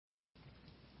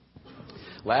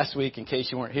Last week, in case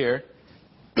you weren't here,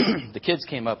 the kids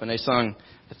came up and they sung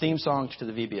the theme song to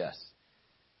the VBS.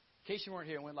 In case you weren't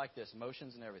here, it went like this,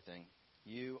 emotions and everything.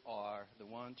 You are the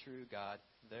one true God.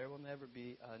 There will never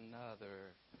be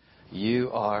another.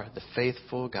 You are the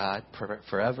faithful God.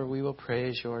 Forever we will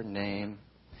praise your name.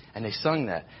 And they sung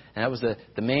that. And that was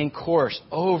the main chorus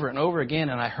over and over again.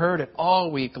 And I heard it all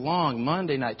week long,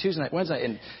 Monday night, Tuesday night, Wednesday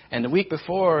night, and the week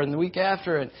before and the week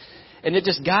after. And it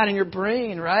just got in your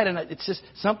brain, right? And it's just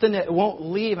something that won't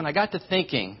leave. And I got to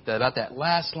thinking about that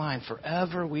last line,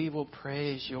 forever we will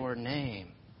praise your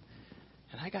name.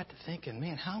 And I got to thinking,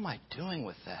 man, how am I doing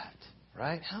with that,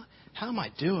 right? How am I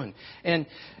doing? And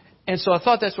so I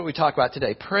thought that's what we talk about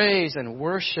today, praise and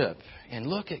worship, and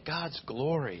look at God's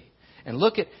glory, and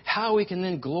look at how we can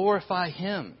then glorify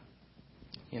Him.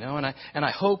 You know, and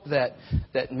I hope that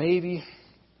maybe,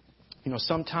 you know,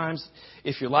 sometimes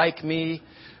if you're like me,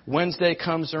 Wednesday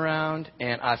comes around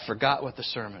and I forgot what the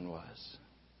sermon was.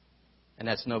 And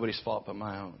that's nobody's fault but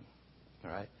my own.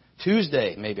 All right?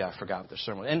 Tuesday, maybe I forgot what the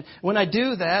sermon was. And when I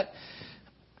do that,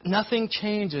 nothing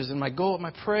changes. And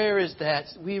my prayer is that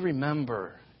we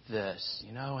remember this,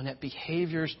 you know, and that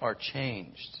behaviors are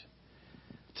changed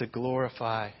to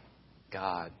glorify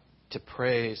God, to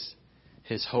praise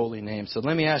His holy name. So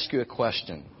let me ask you a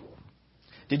question.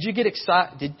 Did you get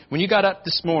excited when you got up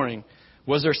this morning?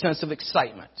 Was there a sense of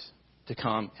excitement to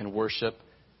come and worship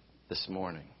this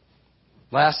morning?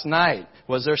 Last night,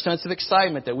 was there a sense of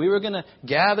excitement that we were going to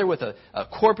gather with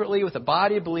corporately with a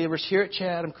body of believers here at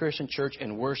Chatham Christian Church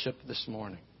and worship this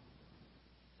morning?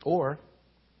 Or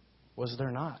was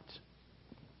there not?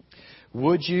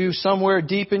 Would you, somewhere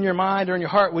deep in your mind or in your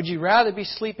heart, would you rather be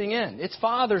sleeping in? It's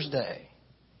Father's Day.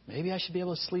 Maybe I should be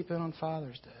able to sleep in on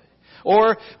Father's Day.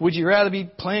 Or would you rather be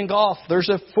playing golf? There's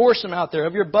a foursome out there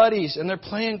of your buddies, and they're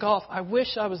playing golf. I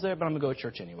wish I was there, but I'm going to go to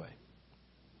church anyway.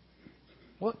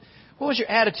 What was your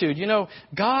attitude? You know,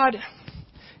 God,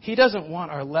 He doesn't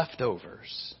want our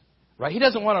leftovers, right? He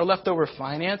doesn't want our leftover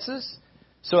finances.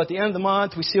 So at the end of the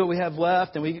month, we see what we have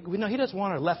left, and we know He doesn't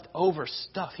want our leftover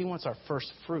stuff. He wants our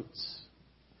first fruits.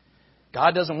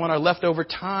 God doesn't want our leftover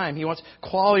time. He wants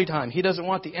quality time. He doesn't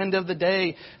want the end of the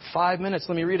day, 5 minutes.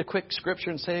 Let me read a quick scripture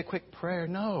and say a quick prayer.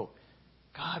 No.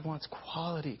 God wants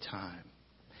quality time.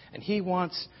 And He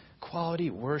wants quality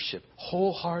worship,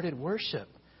 wholehearted worship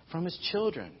from His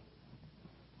children.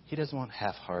 He doesn't want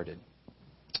half-hearted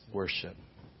worship.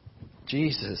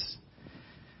 Jesus,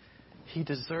 He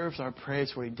deserves our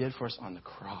praise for what He did for us on the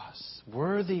cross.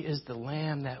 Worthy is the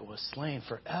Lamb that was slain.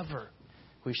 Forever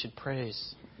we should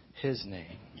praise His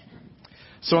name.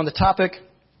 So on the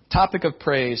topic of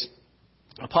praise,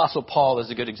 Apostle Paul is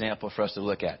a good example for us to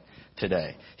look at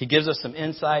today. He gives us some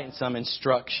insight and some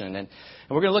instruction. And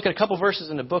we're going to look at a couple verses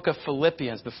in the book of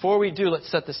Philippians. Before we do,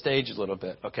 let's set the stage a little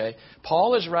bit, okay?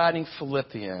 Paul is writing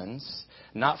Philippians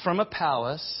not from a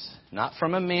palace, not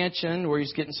from a mansion where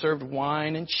he's getting served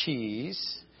wine and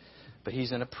cheese, but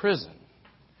he's in a prison,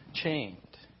 chained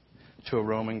to a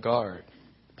Roman guard.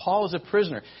 Paul is a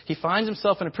prisoner. He finds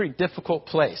himself in a pretty difficult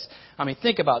place. I mean,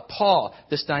 think about Paul,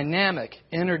 this dynamic,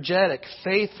 energetic,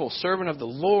 faithful servant of the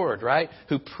Lord, right?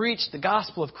 Who preached the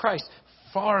gospel of Christ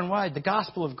far and wide, the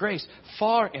gospel of grace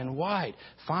far and wide,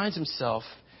 finds himself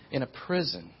in a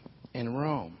prison in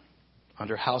Rome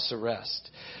under house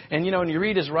arrest. And, you know, when you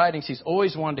read his writings, he's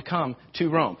always wanted to come to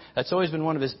Rome. That's always been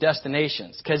one of his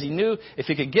destinations because he knew if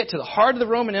he could get to the heart of the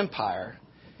Roman Empire,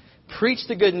 preach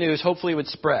the good news, hopefully it would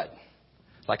spread.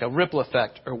 Like a ripple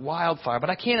effect or wildfire.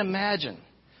 But I can't imagine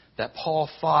that Paul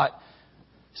thought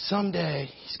someday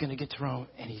he's going to get to Rome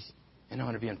and he's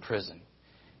going to be in prison.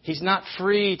 He's not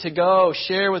free to go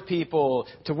share with people,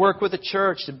 to work with the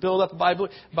church, to build up a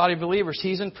body of believers.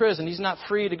 He's in prison. He's not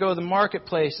free to go to the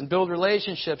marketplace and build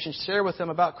relationships and share with them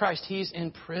about Christ. He's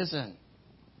in prison.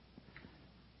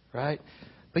 Right?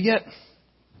 But yet,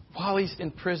 while he's in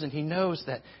prison, he knows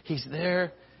that he's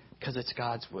there because it's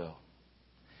God's will.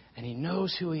 And he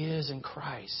knows who he is in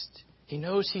Christ. He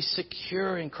knows he's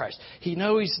secure in Christ. He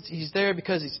knows he's there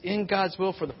because he's in God's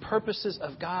will for the purposes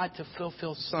of God to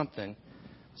fulfill something.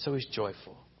 So he's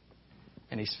joyful.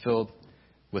 And he's filled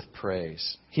with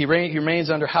praise. He remains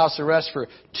under house arrest for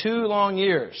 2 long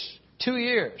years. 2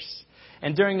 years.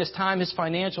 And during this time, his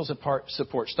financial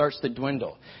support starts to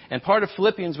dwindle. And part of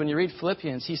Philippians, when you read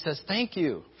Philippians, he says, thank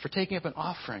you for taking up an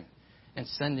offering and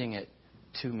sending it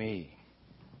to me.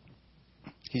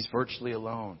 He's virtually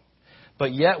alone.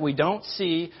 But yet we don't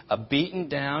see a beaten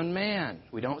down man.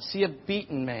 We don't see a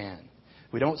beaten man.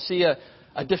 We don't see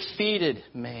a defeated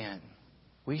man.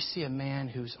 We see a man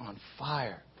who's on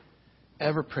fire,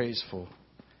 ever praiseful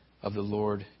of the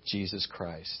Lord Jesus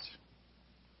Christ.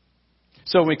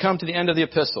 So when we come to the end of the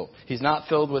epistle, he's not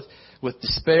filled with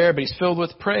despair, but he's filled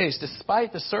with praise,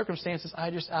 despite the circumstances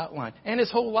I just outlined. And his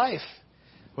whole life,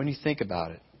 when you think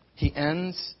about it. He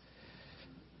ends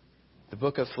the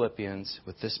book of Philippians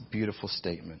with this beautiful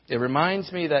statement. It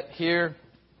reminds me that here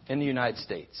in the United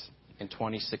States in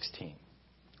 2016,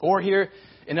 or here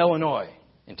in Illinois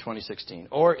in 2016,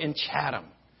 or in Chatham,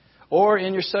 or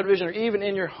in your subdivision, or even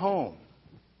in your home,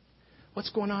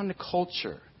 what's going on in the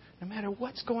culture? No matter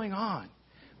what's going on,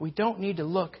 we don't need to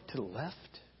look to the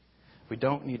left. We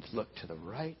don't need to look to the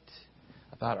right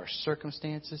about our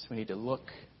circumstances. We need to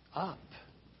look up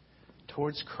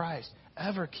towards Christ.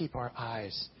 Ever keep our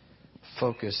eyes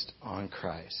focused on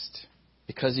Christ.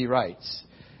 Because he writes,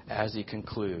 as he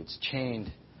concludes,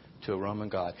 chained to a Roman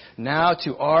God, now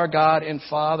to our God and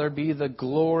Father be the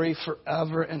glory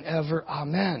forever and ever.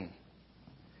 Amen.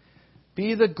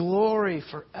 Be the glory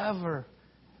forever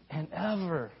and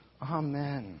ever.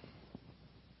 Amen.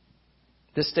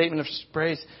 This statement of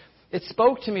praise, it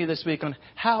spoke to me this week on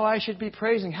how I should be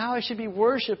praising, how I should be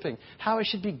worshiping, how I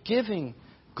should be giving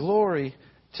glory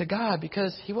to God.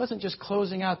 Because he wasn't just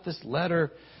closing out this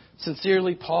letter,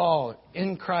 sincerely Paul,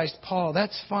 in Christ Paul.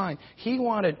 That's fine. He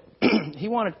wanted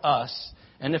us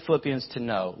and the Philippians to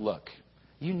know, look,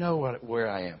 you know where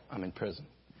I am. I'm in prison.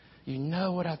 You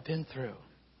know what I've been through.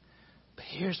 But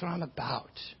here's what I'm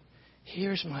about.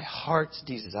 Here's my heart's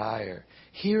desire.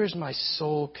 Here is my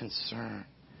sole concern.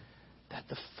 That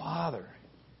the Father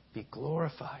be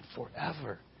glorified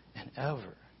forever and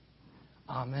ever.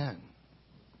 Amen.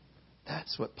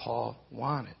 That's what Paul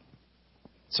wanted.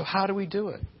 So how do we do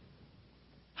it?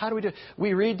 How do we do it?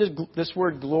 We read this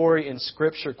word glory in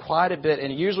Scripture quite a bit,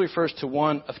 and it usually refers to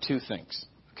one of two things.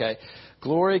 Okay?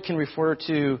 Glory can refer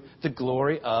to the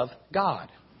glory of God.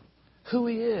 Who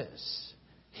He is.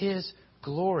 His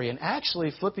glory. And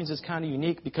actually, Philippians is kind of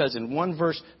unique because in one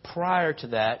verse prior to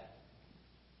that,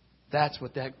 that's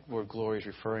what that word glory is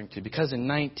referring to. Because in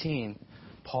 19,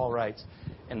 Paul writes,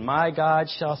 and my God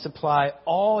shall supply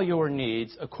all your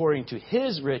needs according to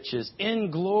His riches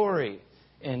in glory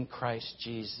in Christ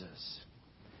Jesus.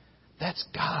 That's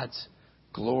God's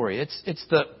glory. It's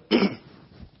the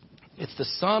it's the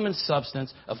sum and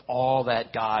substance of all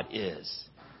that God is.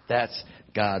 That's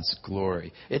God's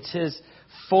glory. It's His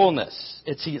fullness.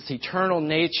 It's His eternal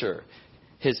nature.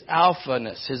 His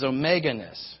alpha-ness, His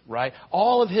omega-ness, right?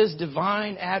 All of His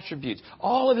divine attributes,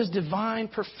 all of His divine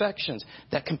perfections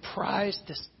that comprise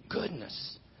this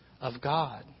goodness of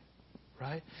God,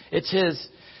 right? It's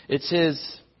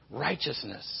His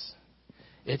righteousness.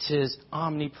 It's His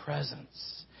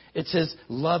omnipresence. It's His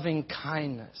loving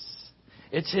kindness.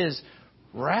 It's His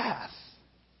wrath.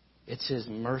 It's His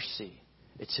mercy.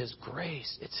 It's His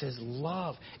grace. It's His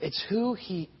love. It's who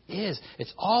He is.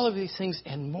 It's all of these things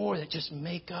and more that just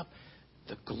make up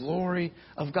the glory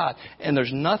of God. And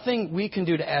there's nothing we can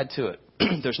do to add to it.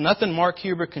 There's nothing Mark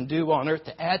Huber can do on earth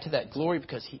to add to that glory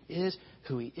because He is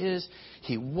who He is.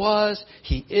 He was,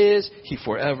 He is, He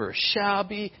forever shall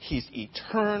be. He's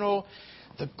eternal.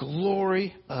 The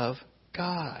glory of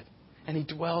God. And He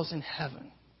dwells in heaven.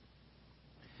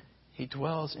 He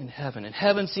dwells in heaven. And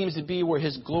heaven seems to be where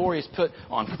His glory is put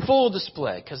on full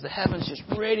display because the heavens just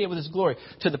radiate with His glory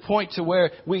to the point to where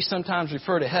we sometimes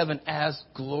refer to heaven as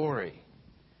glory.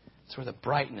 It's where the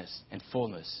brightness and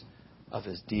fullness of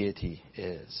His deity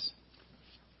is.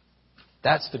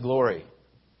 That's the glory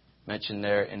mentioned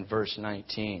there in verse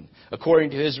 19.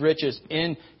 According to His riches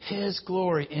in His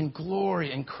glory in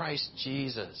Christ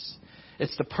Jesus.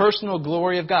 It's the personal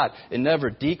glory of God. It never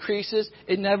decreases.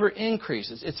 It never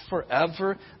increases. It's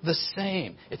forever the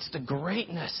same. It's the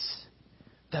greatness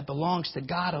that belongs to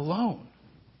God alone.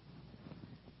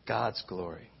 God's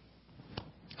glory.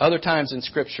 Other times in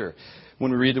Scripture,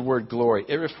 when we read the word glory,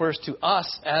 it refers to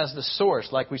us as the source,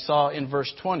 like we saw in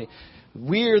verse 20.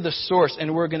 We're the source,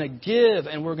 and we're going to give,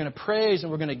 and we're going to praise,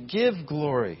 and we're going to give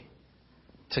glory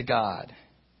to God.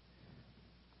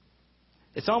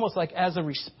 It's almost like as a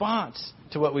response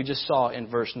to what we just saw in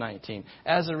verse 19.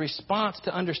 As a response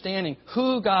to understanding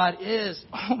who God is.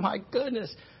 Oh my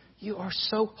goodness, you are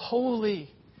so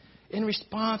holy. In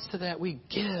response to that, we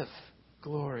give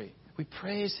glory. We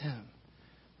praise Him.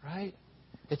 Right?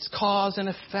 It's cause and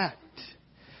effect.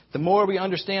 The more we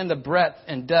understand the breadth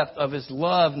and depth of His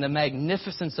love and the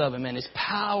magnificence of Him and His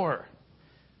power,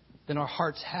 then our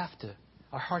hearts have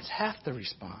to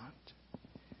respond.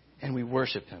 And we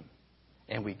worship Him.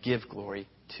 And we give glory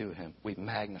to Him. We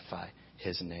magnify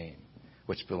His name,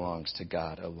 which belongs to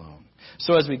God alone.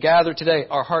 So as we gather today,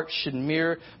 our hearts should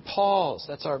mirror Paul's.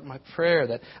 That's my prayer,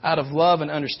 that out of love and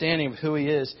understanding of who He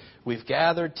is, we've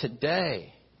gathered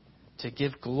today to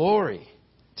give glory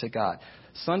to God.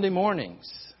 Sunday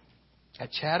mornings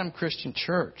at Chatham Christian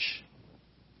Church,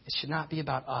 it should not be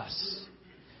about us.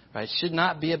 Right? It should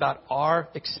not be about our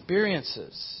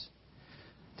experiences.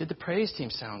 Did the praise team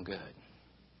sound good?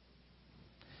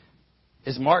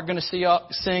 Is Mark going to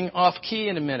sing off key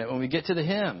in a minute when we get to the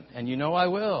hymn? And you know I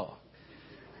will.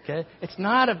 Okay? It's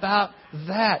not about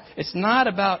that. It's not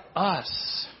about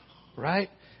us. Right?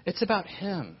 It's about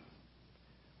Him.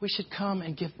 We should come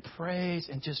and give praise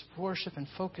and just worship and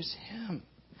focus Him.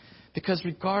 Because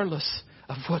regardless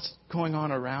of what's going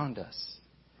on around us,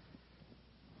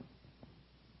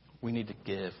 we need to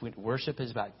give. Worship is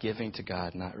about giving to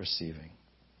God, not receiving.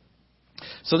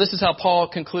 So this is how Paul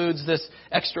concludes this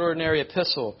extraordinary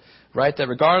epistle, right? That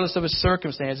regardless of his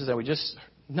circumstances, that we just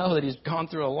know that he's gone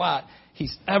through a lot,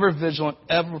 he's ever vigilant,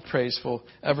 ever praiseful,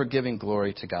 ever giving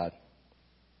glory to God.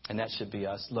 And that should be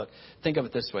us. Look, think of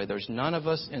it this way. There's none of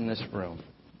us in this room,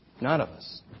 none of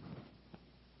us,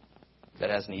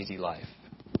 that has an easy life.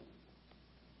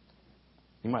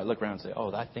 You might look around and say,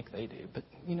 oh, I think they do. But,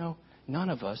 none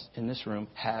of us in this room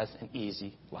has an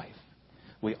easy life.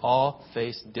 We all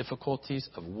face difficulties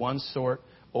of one sort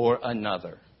or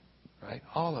another. Right?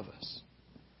 All of us.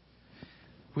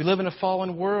 We live in a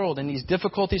fallen world, and these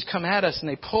difficulties come at us, and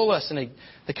they pull us, and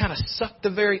they kind of suck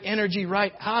the very energy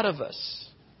right out of us.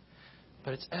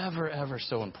 But it's ever, ever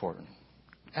so important,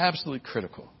 absolutely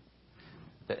critical,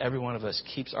 that every one of us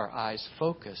keeps our eyes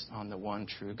focused on the one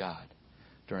true God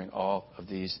during all of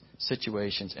these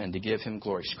situations and to give Him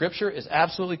glory. Scripture is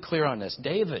absolutely clear on this.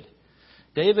 David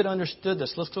understood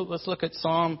this. Let's look at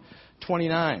Psalm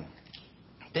 29.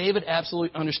 David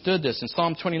absolutely understood this. In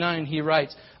Psalm 29, he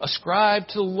writes, "Ascribe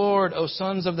to the Lord, O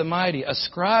sons of the mighty.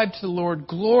 Ascribe to the Lord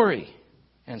glory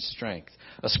and strength.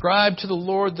 Ascribe to the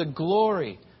Lord the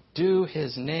glory due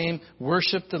His name.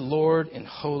 Worship the Lord in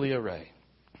holy array."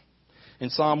 In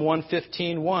Psalm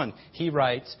 115:1, he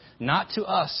writes, "Not to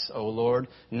us, O Lord,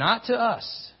 not to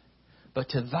us, but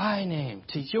to Thy name,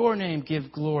 to Your name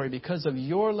give glory because of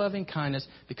Your loving kindness,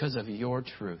 because of Your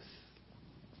truth."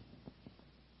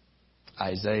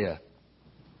 Isaiah,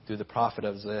 through the prophet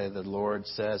Isaiah, the Lord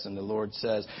says,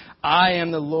 "I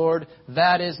am the Lord,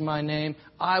 that is my name.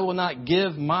 I will not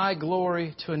give my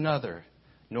glory to another,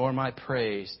 nor my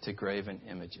praise to graven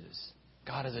images."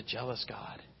 God is a jealous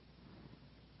God.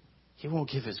 He won't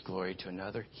give His glory to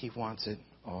another. He wants it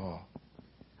all.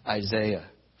 Isaiah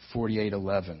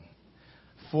 48:11.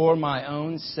 "For my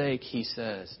own sake," he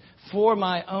says, "for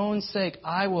my own sake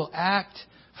I will act.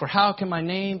 For how can my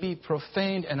name be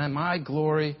profaned? And my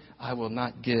glory I will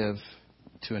not give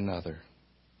to another."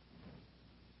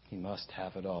 He must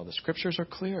have it all. The Scriptures are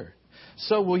clear.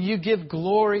 So will you give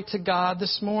glory to God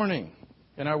this morning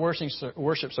in our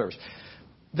worship service?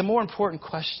 The more important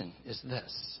question is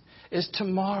this. Is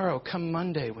tomorrow, come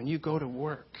Monday, when you go to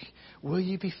work, will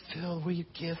you be filled? Will you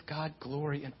give God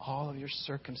glory in all of your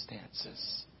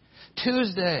circumstances?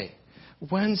 Tuesday,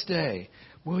 Wednesday,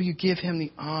 will you give Him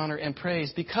the honor and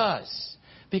praise?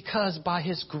 Because by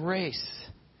His grace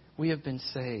we have been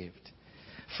saved.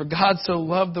 "For God so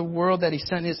loved the world that He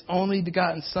sent His only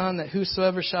begotten Son, that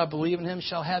whosoever shall believe in Him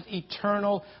shall have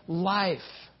eternal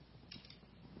life."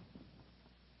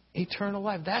 Eternal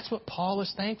life. That's what Paul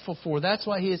is thankful for. That's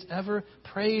why he is ever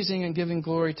praising and giving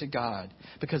glory to God.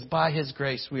 Because by His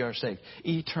grace we are saved.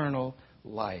 Eternal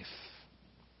life.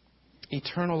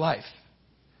 Eternal life.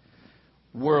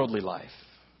 Worldly life.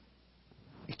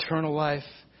 Eternal life.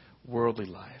 Worldly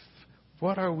life.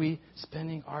 What are we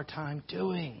spending our time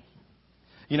doing?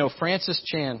 Francis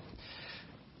Chan,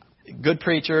 good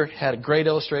preacher, had a great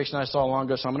illustration I saw long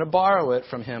ago, so I'm going to borrow it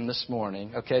from him this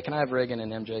morning. Okay, can I have Reagan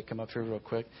and MJ come up here real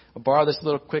quick? I'll borrow this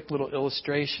quick little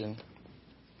illustration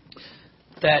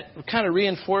that kind of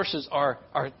reinforces our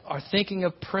thinking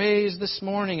of praise this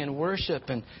morning and worship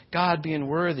and God being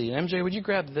worthy. And MJ, would you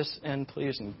grab this end,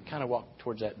 please, and kind of walk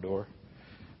towards that door?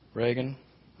 Reagan,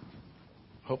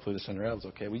 hopefully this unravels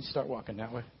okay. Will you start walking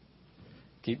that way?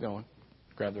 Keep going.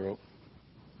 Grab the rope.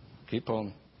 Keep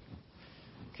pulling.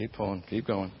 Keep pulling. Keep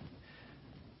going.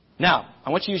 Now, I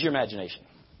want you to use your imagination.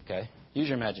 Okay? Use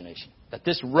your imagination. That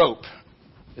this rope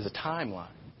is a timeline.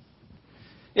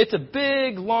 It's a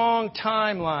big, long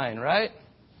timeline, right?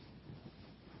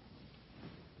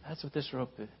 That's what this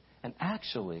rope is. And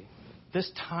actually,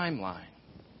 this timeline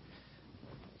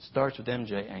starts with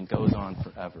MJ and goes on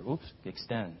forever. Oops, it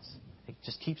extends. It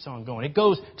just keeps on going. It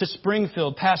goes to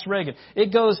Springfield, past Reagan.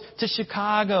 It goes to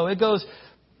Chicago. It goes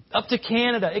up to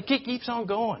Canada. It keeps on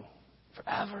going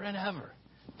forever and ever.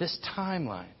 This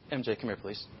timeline. MJ, come here,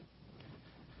 please.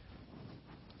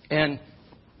 And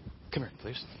come here,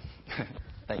 please.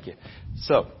 Thank you.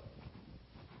 So,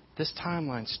 this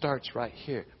timeline starts right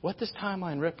here. What this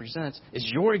timeline represents is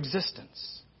your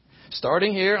existence.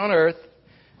 Starting here on earth,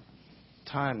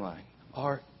 timeline,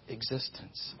 our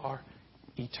existence, our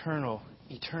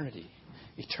eternity,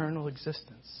 eternal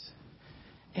existence.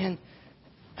 And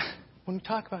when we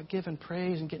talk about giving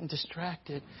praise and getting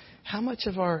distracted, how much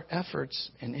of our efforts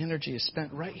and energy is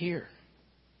spent right here?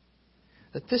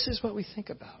 That this is what we think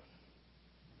about,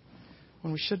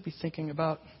 when we should be thinking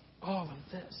about all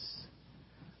of this,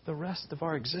 the rest of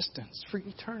our existence for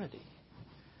eternity.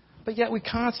 But yet we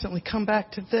constantly come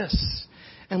back to this,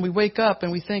 and we wake up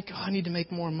and we think, I need to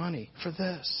make more money for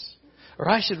this. Or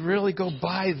I should really go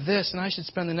buy this, and I should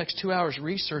spend the next 2 hours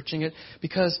researching it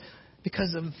because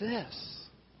of this.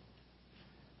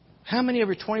 How many of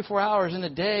your 24 hours in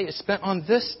a day is spent on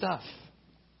this stuff?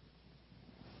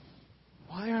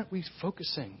 Why aren't we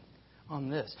focusing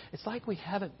on this? It's like we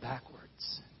have it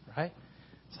backwards, right?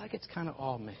 It's like it's kind of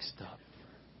all mixed up.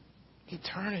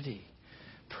 Eternity.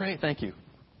 Pray. Thank you,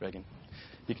 Reagan.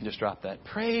 You can just drop that.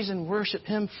 Praise and worship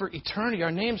Him for eternity.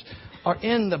 Our names are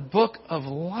in the book of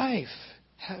life.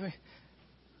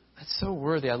 That's so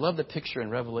worthy. I love the picture in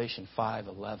Revelation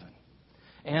 5:11.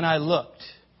 And I looked,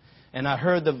 and I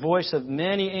heard the voice of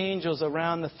many angels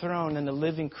around the throne and the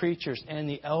living creatures and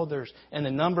the elders. And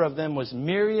the number of them was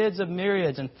myriads of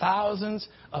myriads and thousands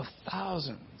of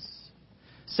thousands,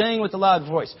 saying with a loud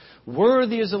voice,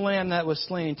 worthy is the Lamb that was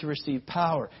slain to receive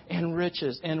power and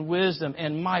riches and wisdom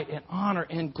and might and honor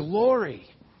and glory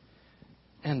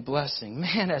and blessing.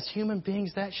 Man, as human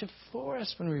beings, that should floor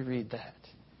us when we read that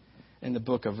in the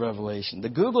book of Revelation. The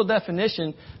Google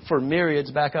definition for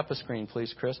myriads, back up a screen,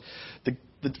 please, Chris.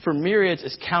 For myriads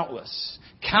is countless.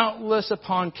 Countless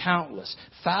upon countless.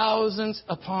 Thousands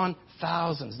upon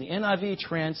thousands. The NIV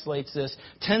translates this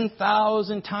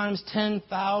 10,000 times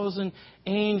 10,000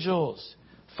 angels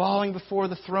falling before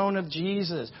the throne of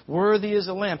Jesus. Worthy is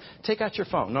the Lamb. Take out your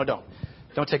phone. No, don't.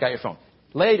 Don't take out your phone.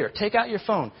 Later, take out your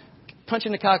phone. Punch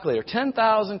in the calculator.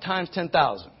 10,000 times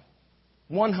 10,000.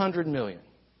 100 million.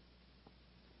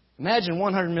 Imagine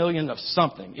 100 million of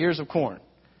something. Ears of corn.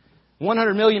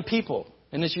 100 million people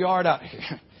in this yard out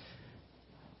here.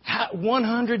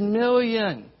 100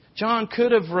 million. John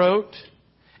could have wrote,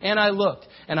 and I looked,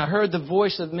 and I heard the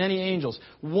voice of many angels.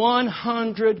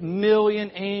 100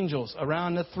 million angels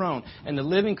around the throne, and the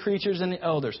living creatures and the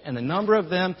elders. And the number of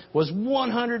them was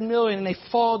 100 million, and they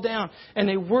fall down, and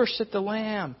they worship the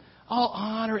Lamb. All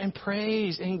honor and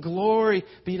praise and glory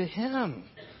be to Him.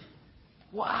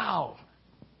 Wow.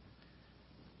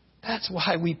 That's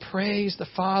why we praise the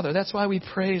Father. That's why we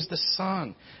praise the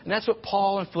Son. And that's what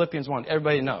Paul in Philippians want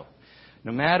everybody to know.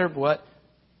 No matter what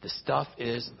the stuff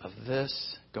is of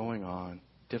this going on,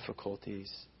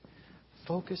 difficulties,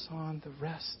 focus on the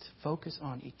rest. Focus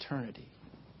on eternity.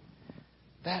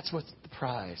 That's what's the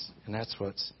prize, and that's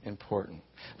what's important.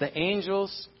 The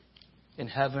angels in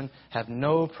heaven have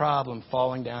no problem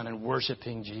falling down and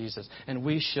worshiping Jesus, and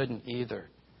we shouldn't either,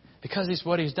 because it's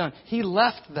what He's done. He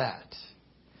left that.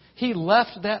 He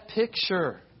left that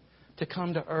picture to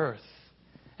come to earth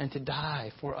and to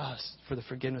die for us for the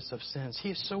forgiveness of sins. He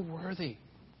is so worthy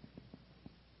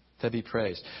to be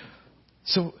praised.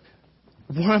 So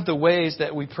one of the ways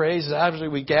that we praise is obviously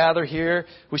we gather here,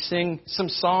 we sing some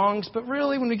songs, but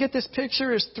really when we get this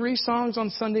picture, is 3 songs on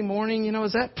Sunday morning,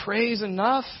 is that praise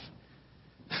enough?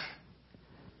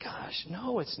 Gosh,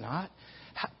 no, it's not.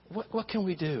 What can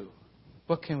we do?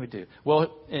 What can we do?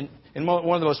 Well, in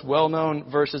one of the most well-known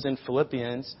verses in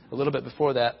Philippians, a little bit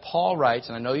before that, Paul writes,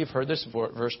 and I know you've heard this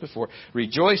verse before,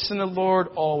 rejoice in the Lord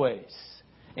always.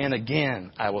 And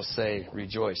again, I will say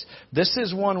rejoice. This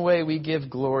is one way we give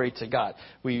glory to God.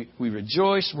 We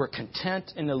rejoice, we're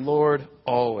content in the Lord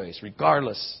always,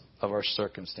 regardless of our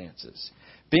circumstances.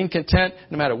 Being content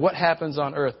no matter what happens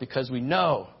on earth, because we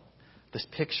know this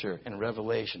picture in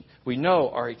Revelation. We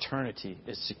know our eternity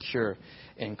is secure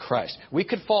in Christ. We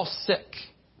could fall sick.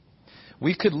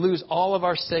 We could lose all of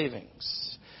our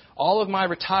savings. All of my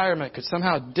retirement could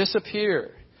somehow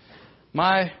disappear.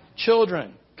 My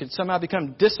children could somehow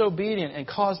become disobedient and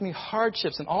cause me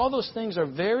hardships. And all those things are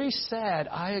very sad,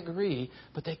 I agree,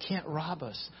 but they can't rob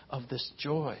us of this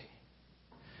joy.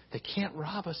 They can't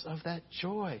rob us of that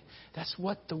joy. That's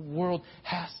what the world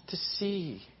has to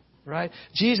see. Right?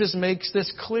 Jesus makes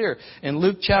this clear in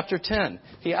Luke chapter 10.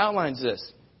 He outlines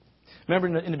this.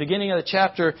 Remember in the beginning of the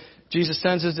chapter, Jesus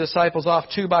sends His disciples off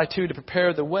 2 by 2 to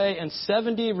prepare the way, and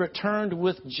 70 returned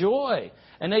with joy.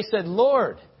 And they said,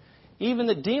 Lord, even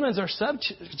the demons are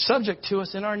subject to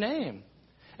us in our name.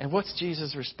 And what's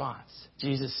Jesus' response?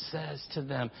 Jesus says to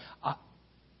them,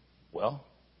 well,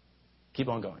 keep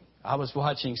on going. I was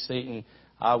watching Satan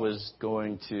I was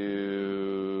going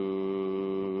to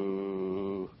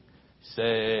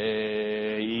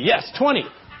say, yes, 20.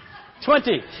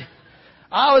 20.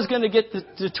 I was going to get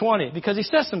to 20 because he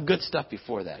says some good stuff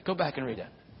before that. Go back and read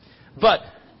that. But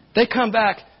they come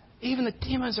back, even the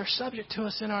demons are subject to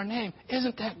us in our name.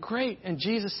 Isn't that great? And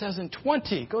Jesus says in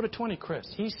 20, go to 20,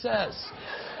 Chris. He says,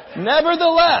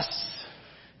 nevertheless,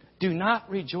 do not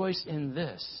rejoice in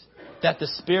this, that the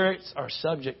spirits are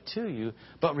subject to you,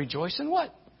 but rejoice in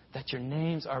what? That your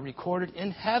names are recorded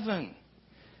in heaven.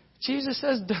 Jesus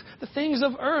says the things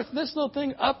of earth, this little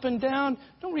thing up and down,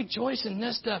 don't rejoice in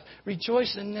this stuff.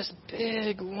 Rejoice in this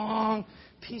big, long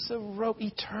piece of rope,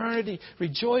 eternity.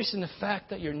 Rejoice in the fact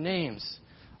that your names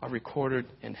are recorded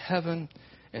in heaven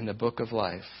in the book of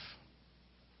life.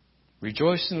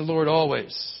 Rejoice in the Lord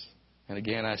always. And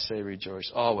again, I say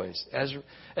rejoice always. As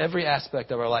every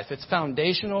aspect of our life, it's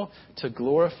foundational to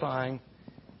glorifying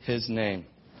His name.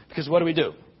 Because what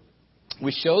do?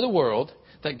 We show the world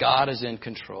that God is in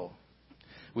control.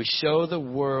 We show the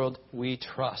world we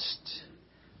trust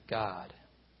God.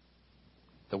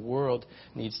 The world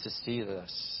needs to see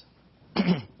this.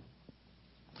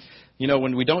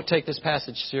 When we don't take this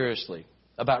passage seriously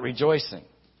about rejoicing,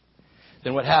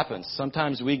 then what happens?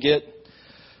 Sometimes we get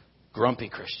grumpy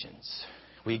Christians.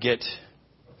 We get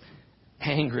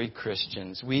angry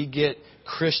Christians. We get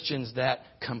Christians that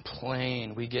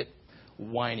complain. We get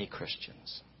whiny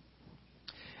Christians.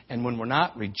 And when we're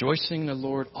not rejoicing in the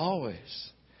Lord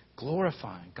always,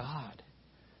 glorifying God,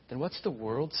 then what's the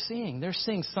world seeing? They're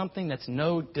seeing something that's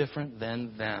no different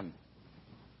than them.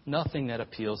 Nothing that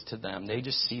appeals to them. They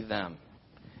just see them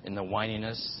in the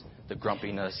whininess, the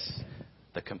grumpiness,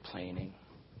 the complaining.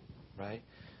 Right?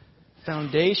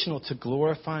 Foundational to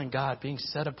glorifying God, being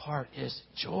set apart, is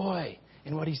joy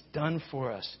in what He's done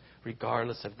for us,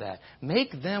 regardless of that.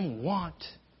 Make them want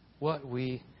what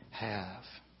we have.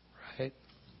 Right?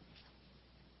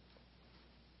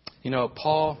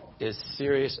 Paul is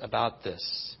serious about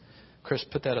this. Chris,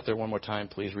 put that up there one more time,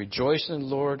 please. Rejoice in the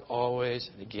Lord always.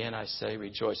 And again, I say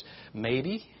rejoice.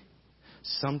 Maybe,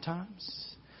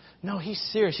 sometimes. No, he's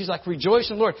serious. He's like, rejoice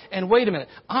in the Lord. And wait a minute.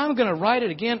 I'm going to write it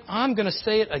again. I'm going to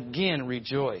say it again.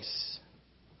 Rejoice.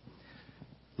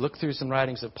 Look through some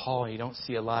writings of Paul and you don't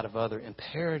see a lot of other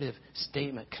imperative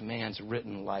statement commands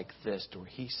written like this, where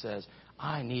he says,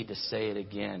 I need to say it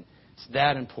again. It's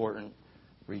that important.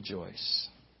 Rejoice.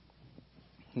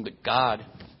 But God,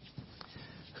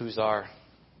 who's our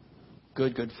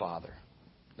good Father,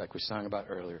 like we sang about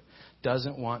earlier,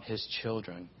 doesn't want His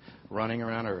children running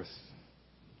around earth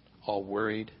all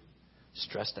worried,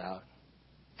 stressed out,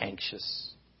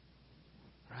 anxious.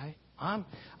 Right?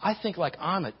 I think like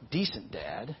I'm a decent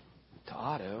dad to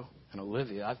Otto and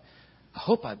Olivia. I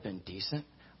hope I've been decent.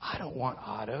 I don't want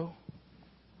Otto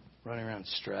running around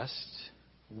stressed,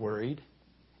 worried,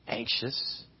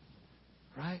 anxious.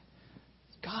 Right?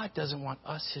 God doesn't want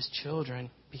us, His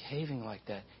children, behaving like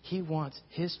that. He wants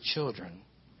His children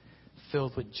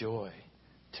filled with joy,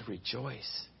 to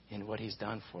rejoice in what He's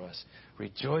done for us.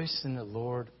 Rejoice in the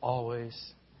Lord always.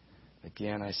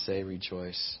 Again, I say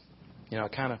rejoice. I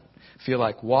kind of feel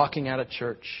like walking out of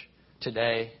church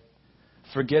today,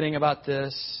 forgetting about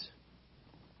this.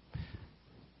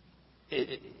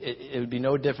 It would be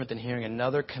no different than hearing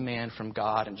another command from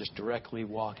God and just directly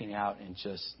walking out and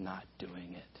just not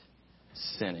doing it.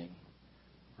 Sinning.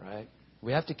 Right?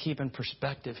 We have to keep in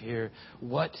perspective here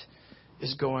what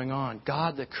is going on.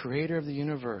 God, the creator of the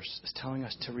universe, is telling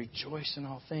us to rejoice in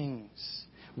all things.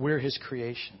 We're His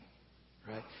creation.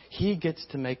 Right? He gets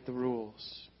to make the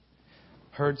rules.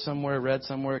 Heard somewhere, read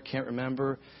somewhere, can't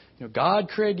remember. God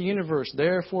created the universe,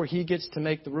 therefore He gets to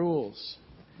make the rules.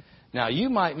 Now, you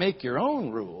might make your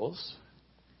own rules,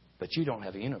 but you don't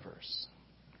have a universe.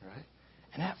 Right?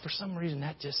 And that, for some reason,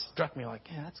 that just struck me like,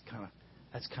 yeah, that's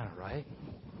kind of right.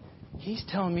 He's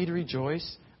telling me to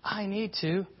rejoice. I need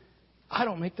to. I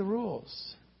don't make the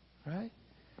rules. Right?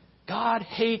 God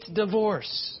hates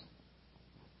divorce.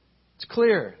 It's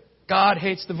clear. God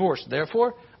hates divorce.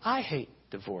 Therefore, I hate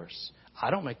divorce. I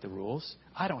don't make the rules.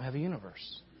 I don't have a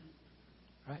universe.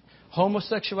 Right?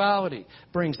 Homosexuality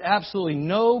brings absolutely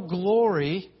no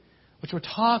glory, which we're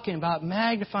talking about,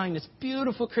 magnifying this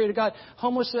beautiful creator God.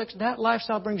 That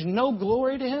lifestyle brings no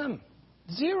glory to Him.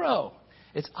 Zero.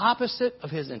 It's opposite of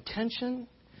His intention.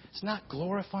 It's not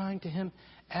glorifying to Him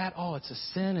at all. It's a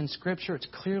sin in Scripture. It's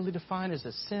clearly defined as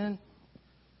a sin.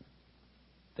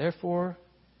 Therefore,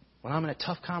 when I'm in a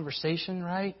tough conversation,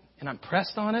 right, and I'm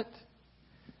pressed on it,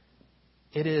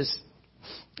 it is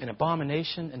an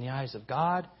abomination in the eyes of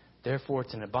God. Therefore,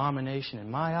 it's an abomination in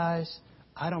my eyes.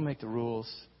 I don't make the rules.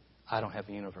 I don't have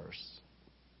a universe.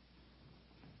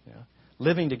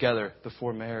 living together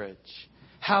before marriage,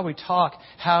 how we talk,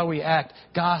 how we act,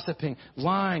 gossiping,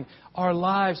 lying, our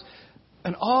lives.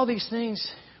 And all these things,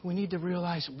 we need to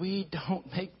realize we don't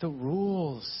make the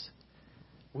rules.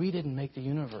 We didn't make the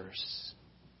universe.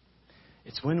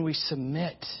 It's when we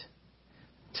submit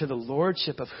to the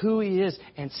lordship of who He is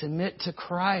and submit to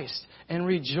Christ and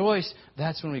rejoice,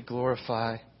 that's when we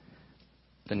glorify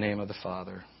the name of the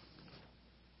Father.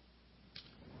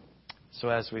 So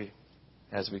as we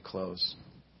close,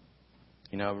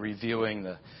 reviewing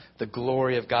the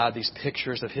glory of God, these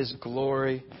pictures of His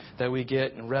glory that we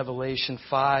get in Revelation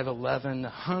 5:11,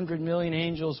 100 million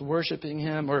angels worshiping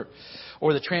Him,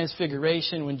 or the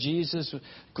Transfiguration when Jesus'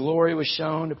 glory was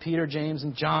shown to Peter, James,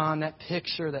 and John, that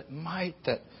picture, that might,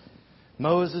 that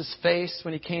Moses' face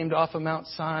when he came off of Mount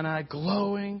Sinai,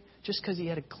 glowing, just because he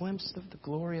had a glimpse of the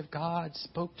glory of God,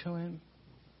 spoke to him.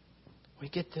 We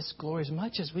get this glory as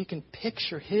much as we can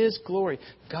picture His glory,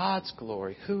 God's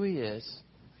glory, who He is.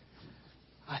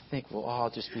 I think we'll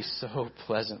all just be so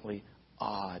pleasantly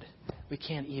awed. We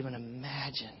can't even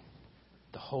imagine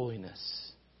the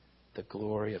holiness, the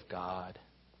glory of God.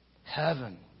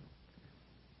 Heaven.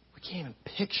 We can't even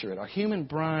picture it. Our human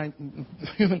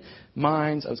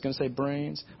minds, I was going to say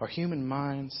brains, our human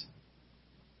minds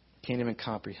can't even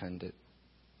comprehend it.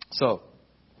 So,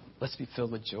 let's be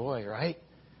filled with joy, right?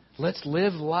 Let's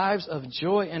live lives of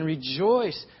joy and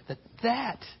rejoice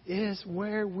that is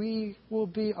where we will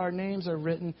be. Our names are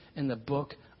written in the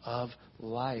book of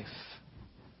life,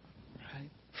 right?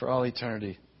 For all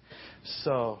eternity.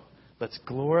 So let's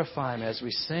glorify Him as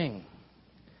we sing.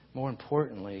 More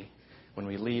importantly, when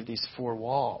we leave these four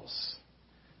walls,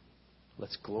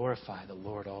 let's glorify the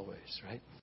Lord always, right?